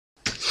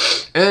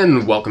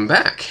And welcome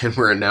back, and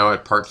we're now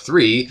at part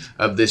 3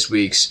 of this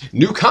week's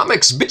New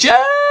Comics,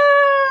 bitches!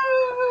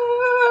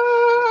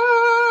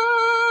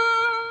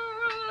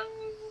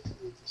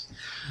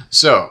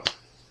 So,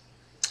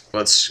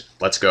 let's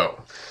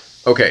go.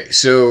 Okay,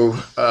 so,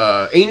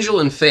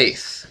 Angel and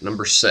Faith,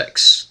 number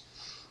 6.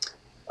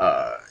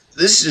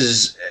 This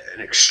is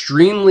an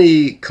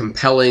extremely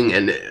compelling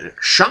and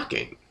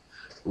shocking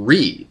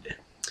read.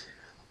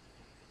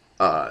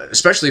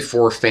 Especially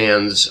for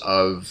fans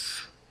of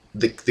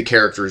the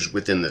characters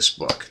within this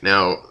book.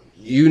 Now,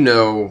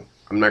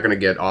 I'm not going to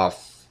get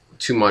off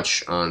too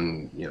much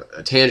on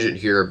a tangent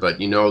here,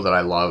 but you know that I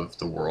love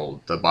the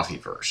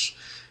Buffyverse,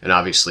 and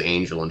obviously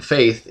Angel and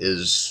Faith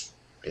is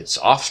its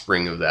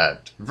offspring of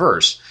that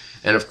verse.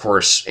 And of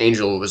course,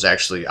 Angel was a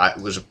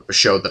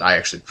show that I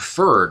actually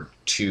preferred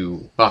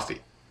to Buffy.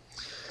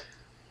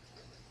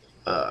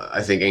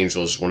 I think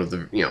Angel is one of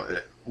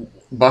the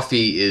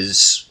Buffy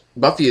is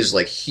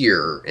like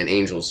here, and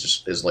Angel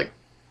is like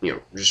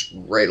just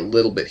right a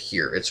little bit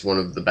here. It's one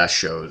of the best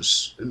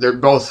shows. They're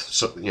both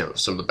some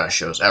of the best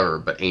shows ever,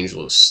 but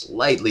Angel is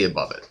slightly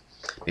above it,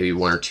 maybe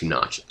 1 or 2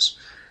 notches.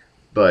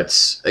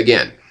 But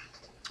again,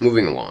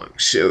 moving along.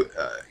 So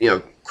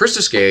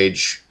Christos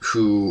Gage,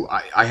 who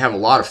I have a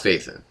lot of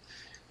faith in,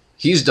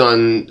 he's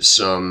done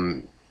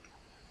some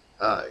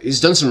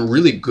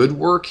really good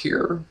work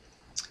here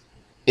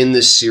in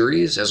this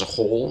series as a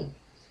whole.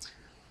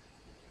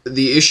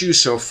 The issue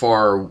so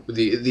far,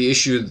 the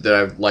issue that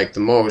I've liked the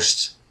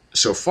most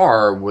so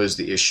far was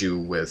the issue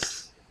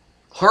with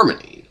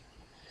Harmony.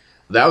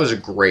 That was I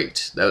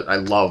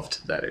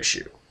loved that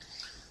issue.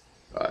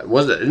 I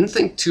didn't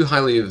think too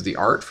highly of the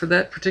art for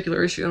that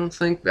particular issue, I don't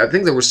think. I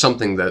think there was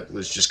something that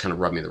was just kind of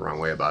rubbed me the wrong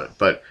way about it.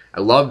 But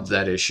I loved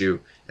that issue,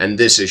 and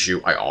this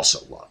issue I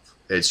also love.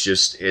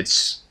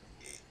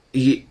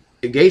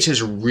 Gage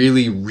has a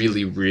really,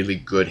 really, really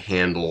good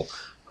handle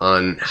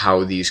on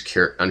who these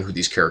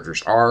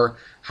characters are,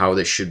 how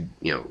they should,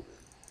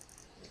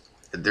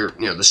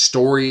 the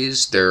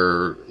stories,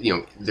 their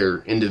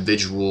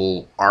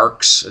individual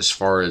arcs as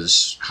far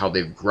as how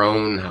they've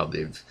grown, how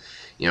they've,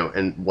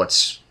 and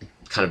what's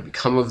kind of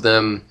become of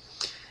them.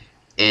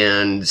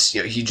 And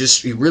he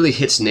really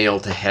hits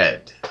nail to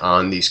head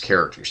on these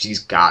characters. He's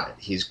got it.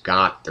 He's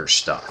got their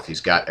stuff.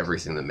 He's got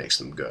everything that makes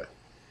them good.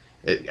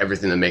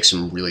 Everything that makes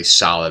them really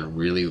solid,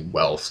 really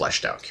well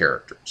fleshed out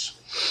characters.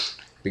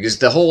 Because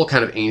the whole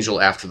kind of Angel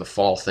after the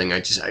fall thing,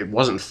 I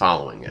wasn't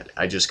following it.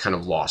 I just kind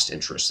of lost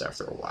interest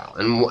after a while,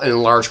 and a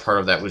large part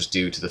of that was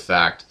due to the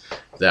fact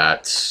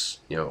that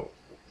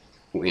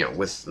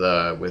with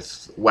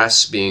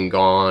Wes being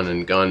gone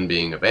and Gunn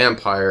being a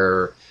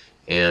vampire,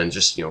 and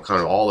just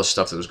kind of all the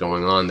stuff that was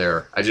going on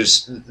there.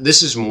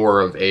 This is more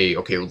of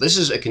this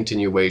is a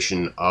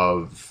continuation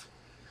of.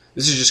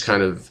 This is just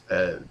kind of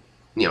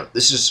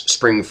this is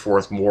springing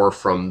forth more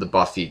from the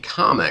Buffy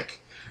comic,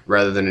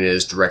 rather than it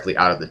is directly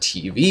out of the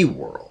TV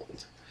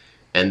world.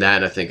 And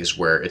that, I think, is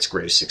where its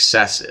greatest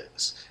success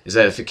is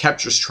that if it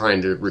kept just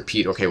trying to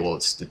repeat,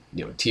 it's the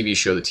TV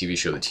show, the TV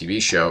show, the TV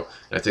show,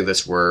 and I think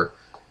that's where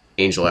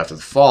Angel After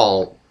the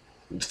Fall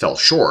fell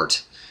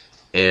short,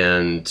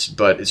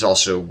 but it's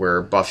also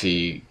where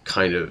Buffy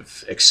kind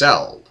of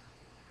excelled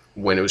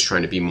when it was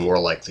trying to be more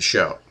like the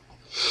show.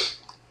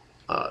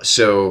 I'm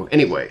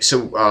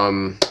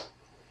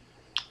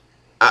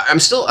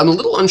a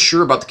little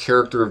unsure about the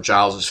character of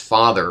Giles'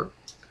 father,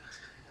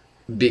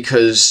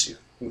 because,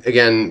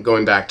 again,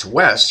 going back to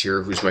West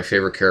here, who's my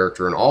favorite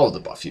character in all of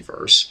the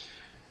Buffyverse,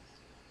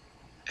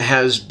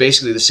 has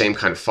basically the same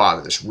kind of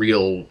father, this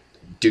real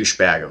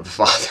douchebag of a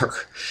father,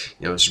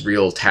 this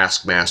real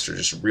taskmaster,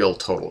 just a real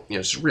total,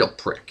 just a real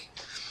prick.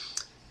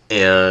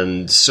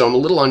 And so I'm a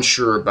little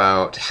unsure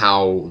about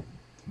how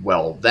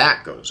well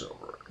that goes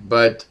over,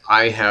 but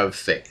I have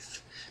faith.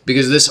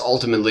 Because this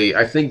ultimately,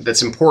 I think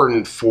that's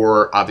important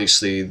for,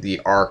 obviously, the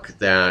arc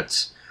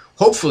that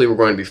hopefully we're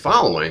going to be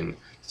following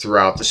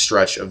throughout the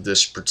stretch of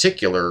this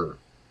particular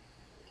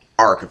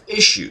arc of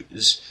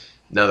issues,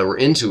 now that we're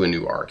into a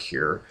new arc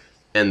here,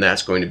 and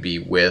that's going to be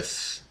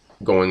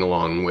going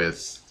along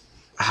with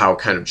how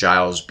kind of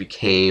Giles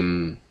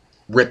became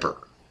Ripper.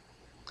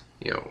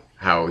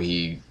 How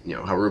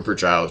Rupert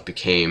Giles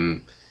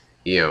became,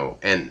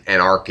 an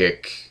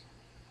anarchic,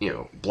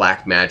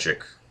 black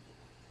magic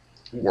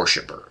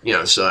worshipper,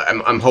 so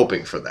I'm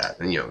hoping for that,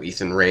 and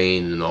Ethan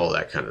Rayne and all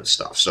that kind of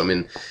stuff. So I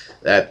mean,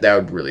 that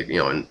would really,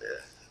 and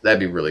that'd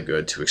be really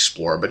good to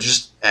explore. But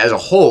just as a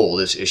whole,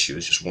 this issue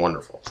is just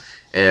wonderful,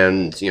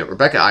 and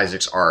Rebecca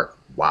Isaac's art,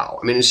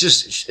 wow. I mean, it's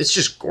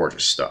just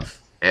gorgeous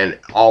stuff, and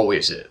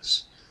always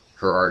is.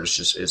 Her art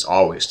is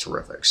always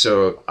terrific.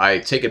 So I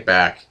take it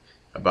back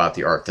about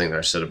the art thing that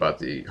I said about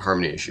the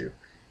Harmony issue,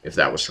 if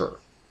that was her.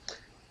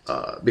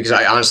 Because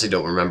I honestly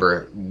don't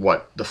remember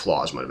what the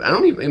flaws might have been. I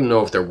don't even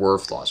know if there were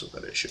flaws with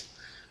that issue.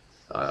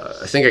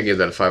 I think I gave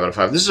that a 5 out of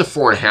 5. This is a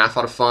 4.5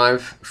 out of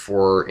 5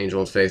 for Angel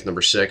and Faith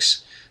number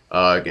 6.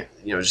 Again,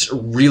 just a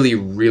really,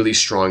 really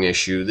strong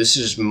issue. This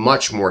is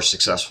much more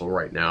successful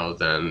right now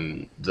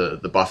than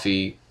the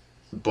Buffy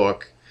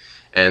book,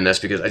 And that's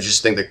because I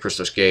just think that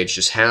Christos Gage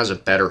just has a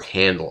better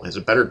handle, has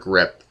a better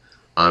grip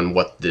on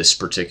what this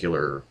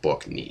particular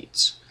book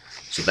needs.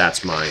 So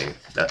that's my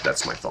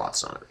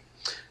thoughts on it.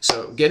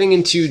 So getting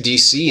into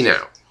DC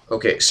now.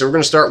 Okay, so we're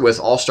going to start with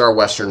All-Star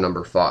Western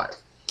number 5.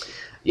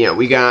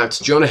 We got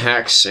Jonah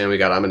Hex and we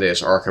got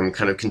Amadeus Arkham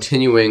kind of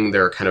continuing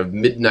their kind of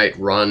midnight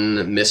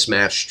run,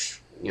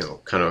 mismatched,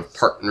 kind of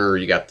partner.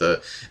 You got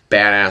the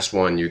badass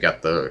one, you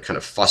got the kind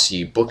of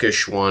fussy,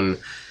 bookish one.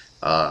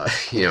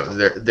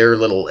 Their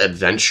little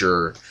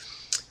adventure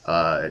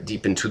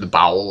deep into the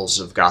bowels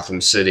of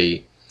Gotham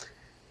City,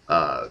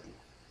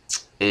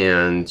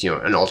 and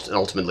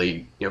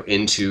ultimately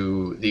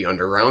into the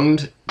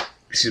underground,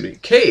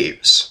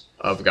 caves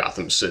of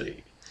Gotham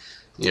City.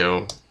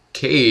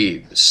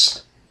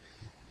 Caves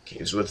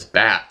with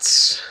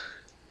bats,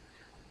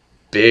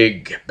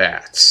 big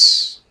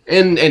bats,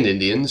 and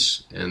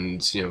Indians,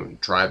 and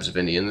tribes of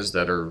Indians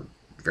that are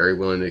very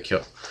willing to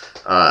kill.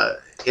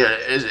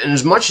 And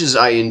as much as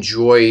I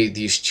enjoy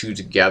these two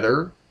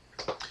together,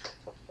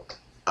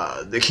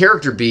 the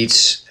character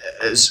beats,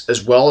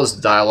 as well as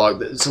the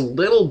dialogue, it's a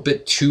little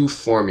bit too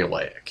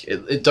formulaic.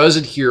 It does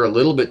adhere a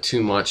little bit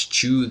too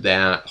much to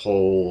that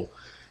whole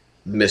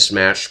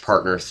mismatched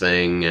partner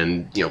thing,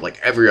 and like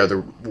every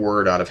other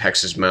word out of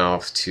Hex's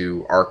mouth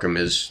to Arkham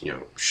is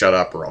shut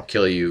up or I'll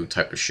kill you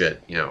type of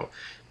shit.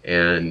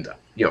 And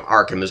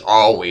Arkham is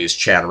always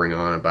chattering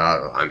on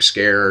about, I'm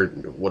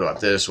scared, what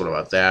about this, what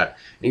about that?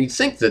 And you'd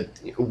think that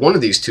one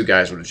of these two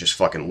guys would have just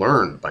fucking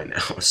learned by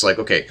now. It's like,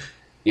 okay,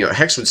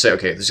 Hex would say,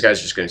 okay, this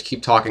guy's just going to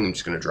keep talking, I'm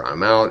just going to drown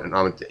him out, and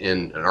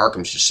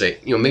Arkham's just say,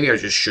 maybe I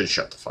just should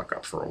shut the fuck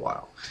up for a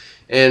while.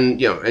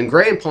 And, and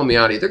Gray and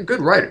Palmiotti, they're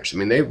good writers. I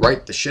mean, they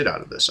write the shit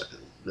out of this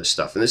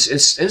stuff, and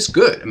it's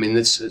good. I mean,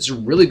 it's a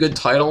really good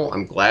title.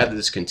 I'm glad that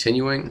it's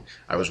continuing.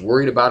 I was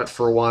worried about it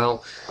for a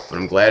while, but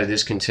I'm glad it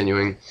is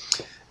continuing.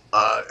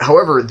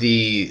 However,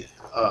 the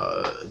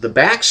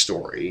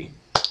backstory,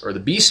 or the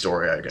B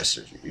story, I guess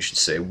you should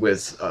say,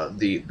 with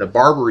the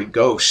Barbary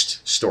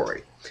Ghost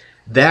story,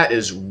 that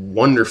is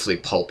wonderfully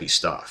pulpy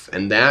stuff,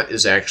 and that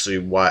is actually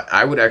what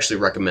I would actually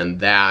recommend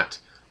that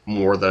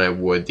more than I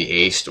would the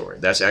A story.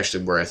 That's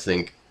actually where I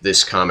think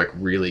this comic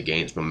really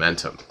gains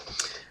momentum,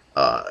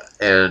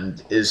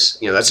 and is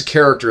that's a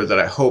character that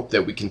I hope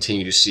that we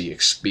continue to see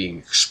being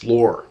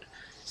explored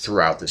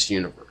throughout this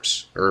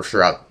universe, or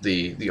throughout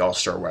the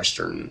All-Star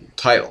Western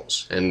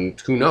titles. And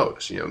who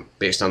knows,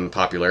 based on the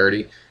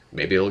popularity,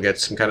 maybe it'll get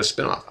some kind of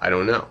spin-off. I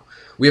don't know.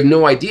 We have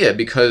no idea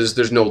because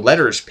there's no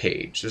letters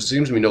page. There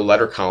seems to be no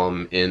letter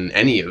column in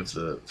any of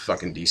the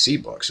fucking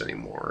DC books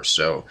anymore.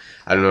 So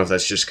I don't know if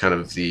that's just kind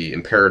of the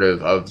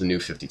imperative of the New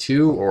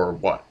 52 or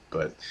what,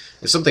 but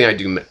it's something I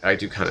do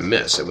kind of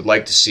miss. I would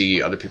like to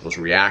see other people's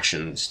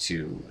reactions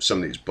to some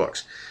of these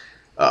books.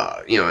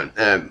 And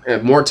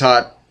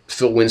Mortot,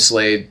 Phil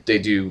Winslade, they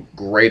do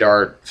great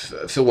art.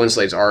 Phil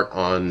Winslade's art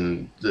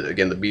on,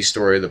 the B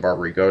story, the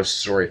Barbary Ghost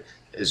story,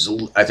 is,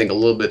 I think, a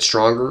little bit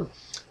stronger.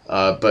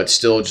 But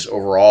still, just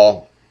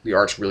overall, the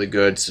art's really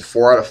good. It's a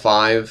 4 out of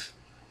 5.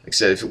 Like I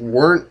said,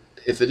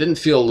 if it didn't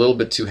feel a little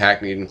bit too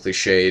hackneyed and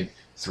cliched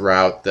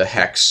throughout the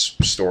Hex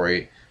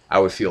story, I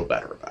would feel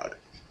better about it.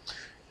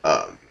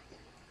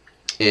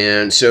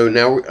 And so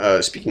now,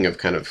 speaking of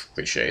kind of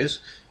cliches,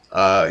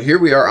 here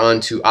we are on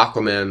to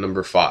Aquaman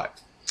number 5.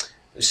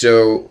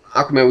 So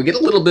Aquaman, we get a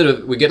little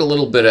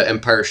bit of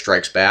Empire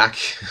Strikes Back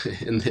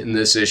in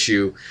this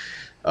issue.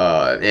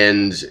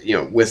 And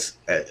with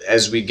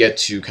as we get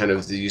to kind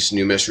of these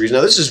new mysteries,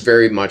 now this is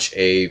very much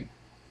a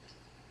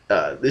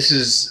this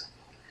is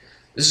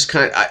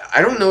kind of,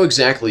 I don't know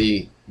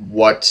exactly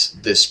what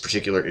this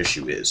particular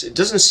issue is. It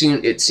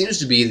seems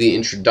to be the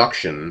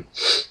introduction.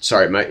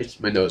 Sorry,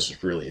 my nose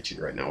is really itchy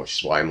right now, which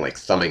is why I'm like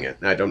thumbing it.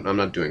 I'm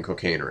not doing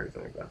cocaine or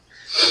anything like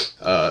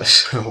that.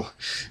 So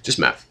just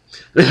math.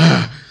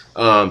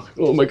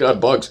 Oh my god,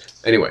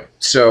 bugs. Anyway,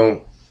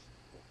 so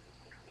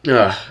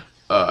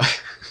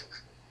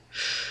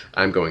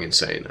I'm going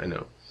insane, I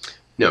know.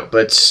 No,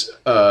 but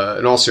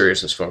in all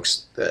seriousness,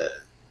 folks,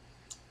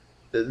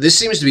 this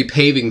seems to be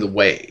paving the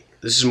way.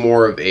 This is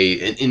more of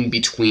an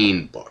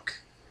in-between book,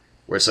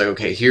 where it's like,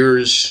 okay,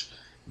 here's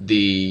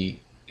the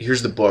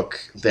book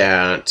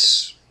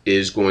that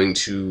is going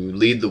to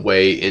lead the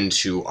way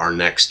into our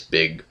next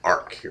big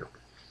arc here.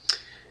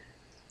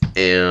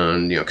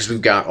 And, because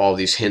we've got all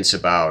these hints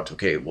about,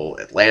 okay, well,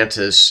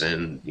 Atlantis,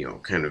 and,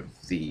 kind of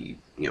the,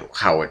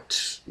 how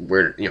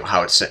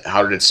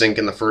did it sink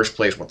in the first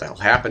place? What the hell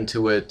happened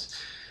to it?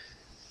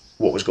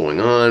 What was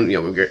going on?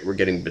 We're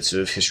getting bits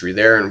of history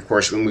there. And of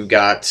course, when we've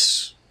got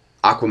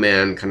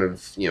Aquaman kind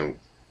of,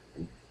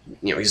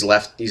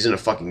 he's in a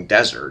fucking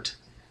desert.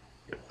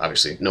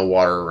 Obviously, no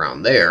water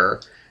around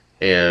there.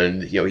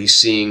 And, he's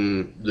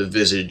seeing the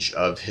visage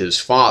of his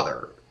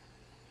father.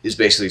 Is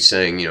basically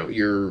saying,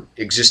 you're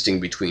existing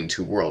between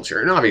two worlds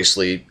here. And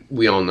obviously,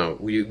 we all know,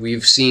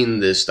 we've seen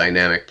this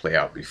dynamic play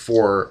out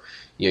before.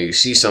 You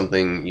see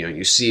something,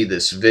 you see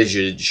this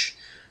visage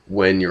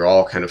when you're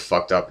all kind of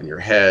fucked up in your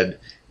head.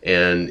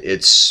 And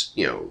it's,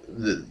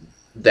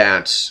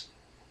 that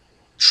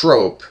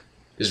trope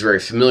is very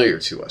familiar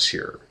to us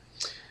here.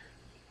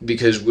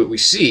 Because what we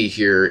see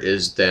here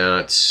is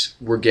that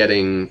we're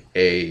getting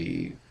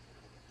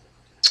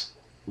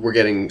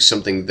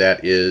something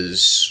that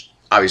is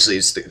obviously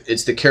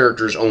it's the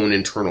character's own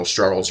internal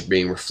struggles are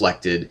being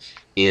reflected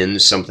in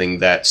something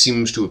that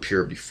seems to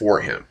appear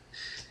before him.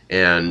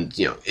 And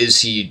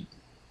is he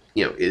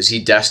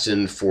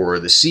destined for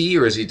the sea,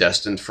 or is he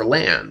destined for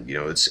land?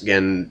 It's,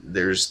 again,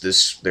 there's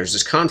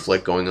this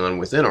conflict going on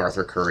within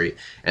Arthur Curry,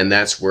 and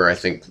that's where I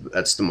think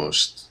that's the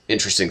most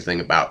interesting thing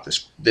about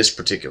this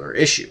particular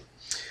issue.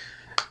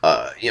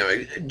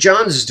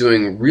 Johns is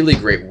doing really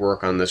great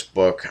work on this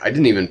book. I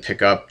didn't even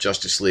pick up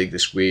Justice League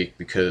this week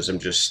because I'm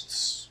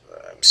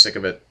sick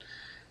of it.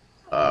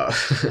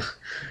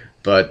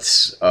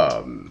 But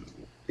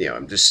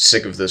I'm just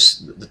sick of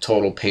the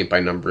total paint by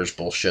numbers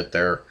bullshit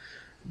there.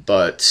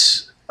 But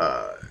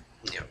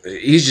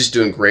he's just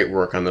doing great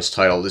work on this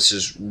title. This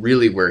is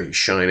really where he's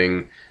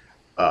shining.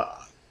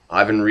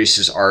 Ivan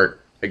Reis's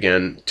art,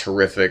 again,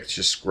 terrific,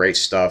 just great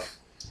stuff.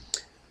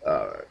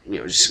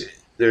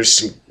 There's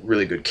some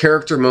really good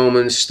character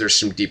moments. There's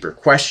some deeper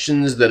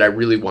questions that I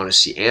really want to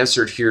see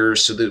answered here.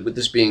 So that with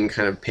this being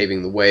kind of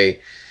paving the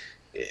way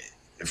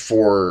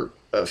for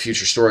a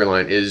future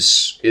storyline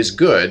is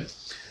good.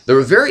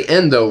 The very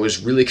end, though,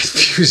 was really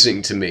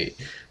confusing to me.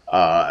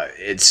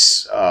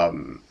 Is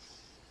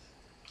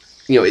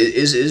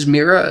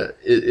Mira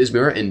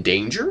in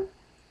danger,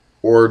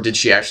 or did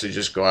she actually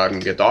just go out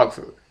and get dog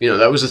food?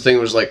 That was the thing.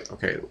 It was like,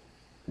 okay,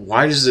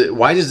 why does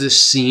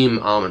this seem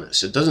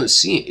ominous? It doesn't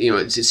seem,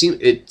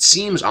 it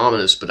seems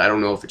ominous, but I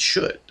don't know if it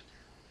should.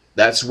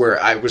 That's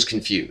where I was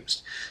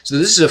confused. So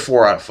this is a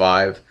 4 out of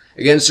 5.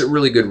 Again, it's a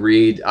really good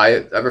read. I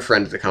have a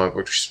friend at the comic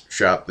book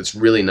shop that's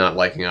really not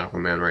liking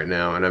Aquaman right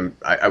now, and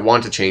I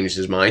want to change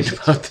his mind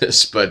about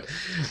this, but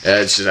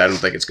it's just, I don't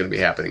think it's going to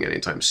be happening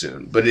anytime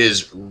soon. But it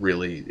is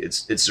really,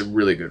 it's a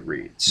really good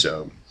read.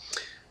 So,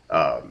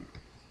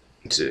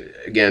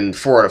 again,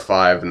 4 out of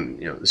 5, and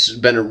this has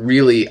been a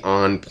really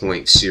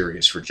on-point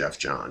series for Geoff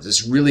Johns.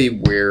 It's really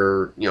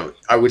where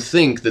I would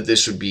think that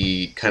this would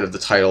be kind of the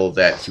title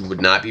that he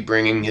would not be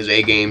bringing his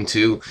A game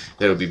to.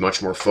 That would be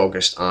much more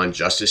focused on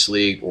Justice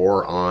League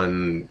or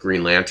on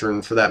Green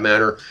Lantern, for that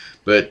matter.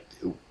 But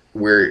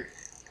where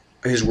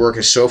his work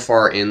is so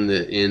far in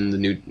the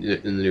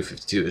new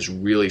 52 is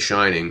really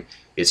shining,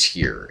 it's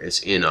here. It's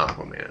in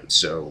Aquaman.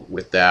 So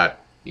with that,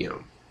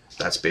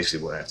 that's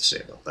basically what I have to say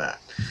about that.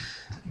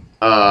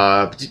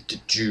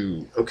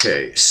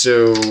 Okay,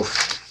 so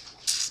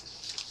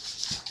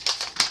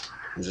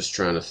I'm just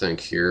trying to think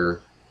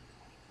here.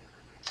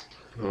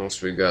 What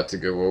else we got to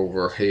go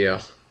over here?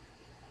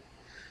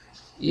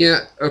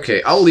 Yeah,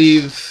 okay, I'll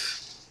leave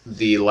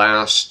the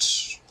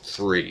last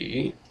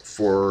 3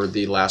 for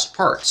the last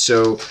part.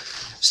 So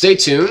stay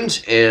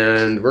tuned,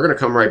 and we're going to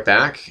come right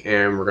back,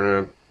 and we're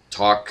going to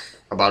talk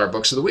about our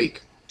books of the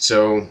week.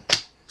 So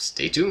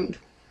stay tuned.